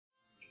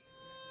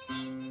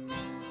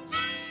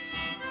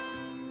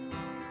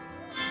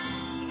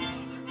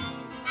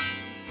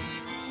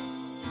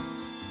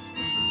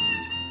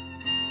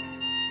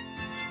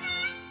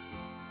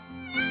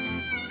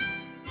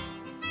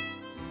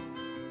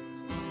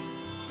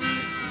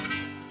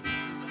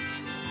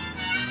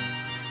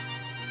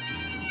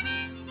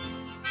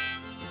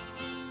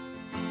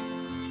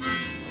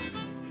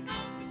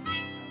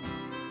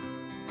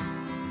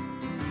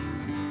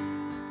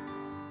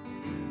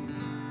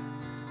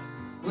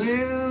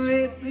Well,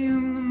 lately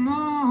in the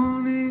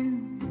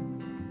morning,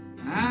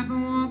 I've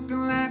been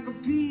walking like a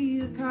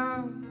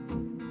peacock,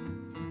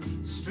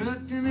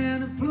 strutting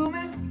in a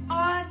plummet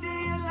all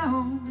day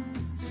long,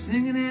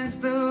 singing as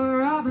the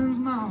robins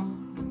mock,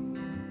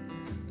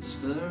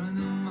 stirring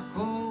in my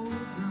cold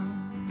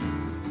drum,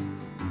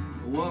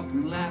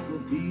 walking like a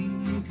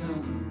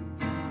peacock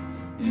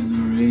in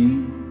the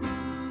rain.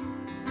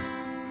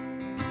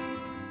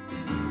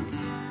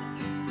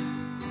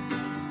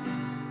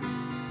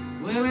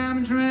 Well,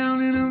 I'm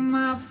drowning in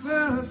my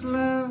first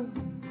love,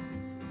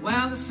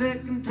 while the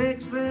second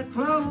takes their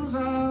clothes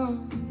off.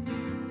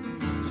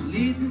 She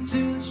leads me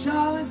to the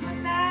shore as the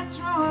night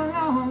draws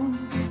long,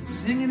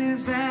 singing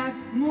as that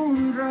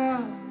moon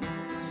drops,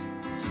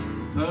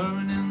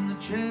 purring in the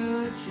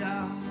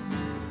churchyard,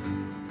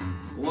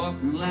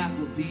 walking like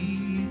a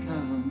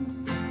peacock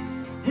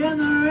in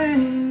the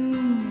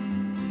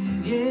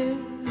rain, yeah.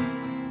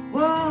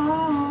 Whoa.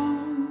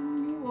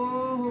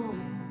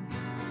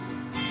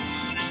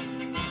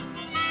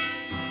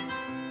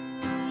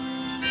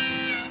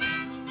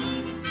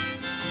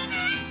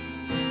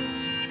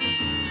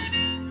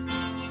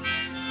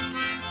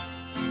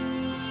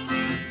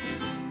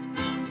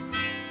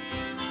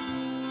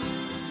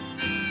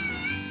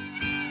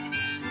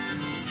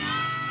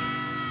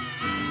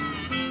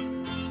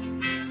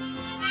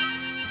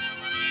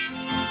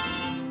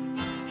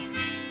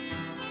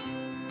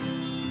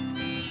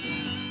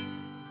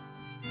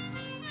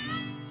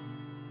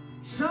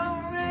 So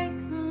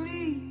rake the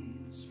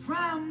leaves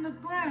from the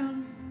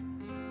ground,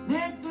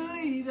 make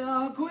believe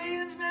our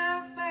queen's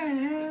now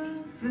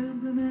found,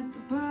 trembling at the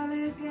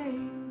pearly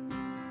gate,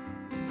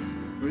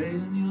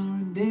 praying you're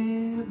a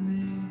dead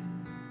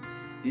man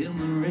in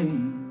the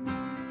rain.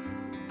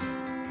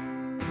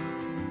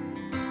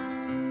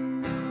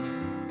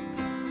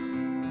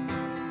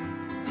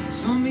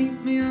 So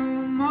meet me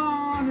in the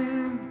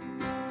morning,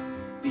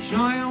 be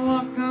sure you're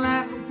walking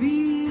like a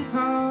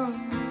peacock.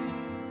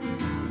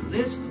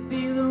 This would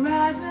be the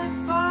rising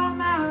for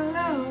my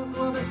love,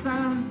 or the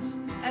silence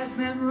as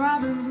them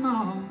robins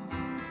mock,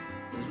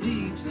 as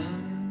we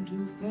turn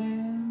into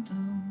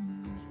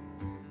phantoms,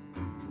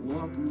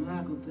 walking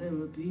like a pair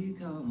of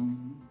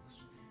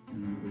peacocks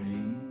in the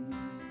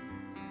rain.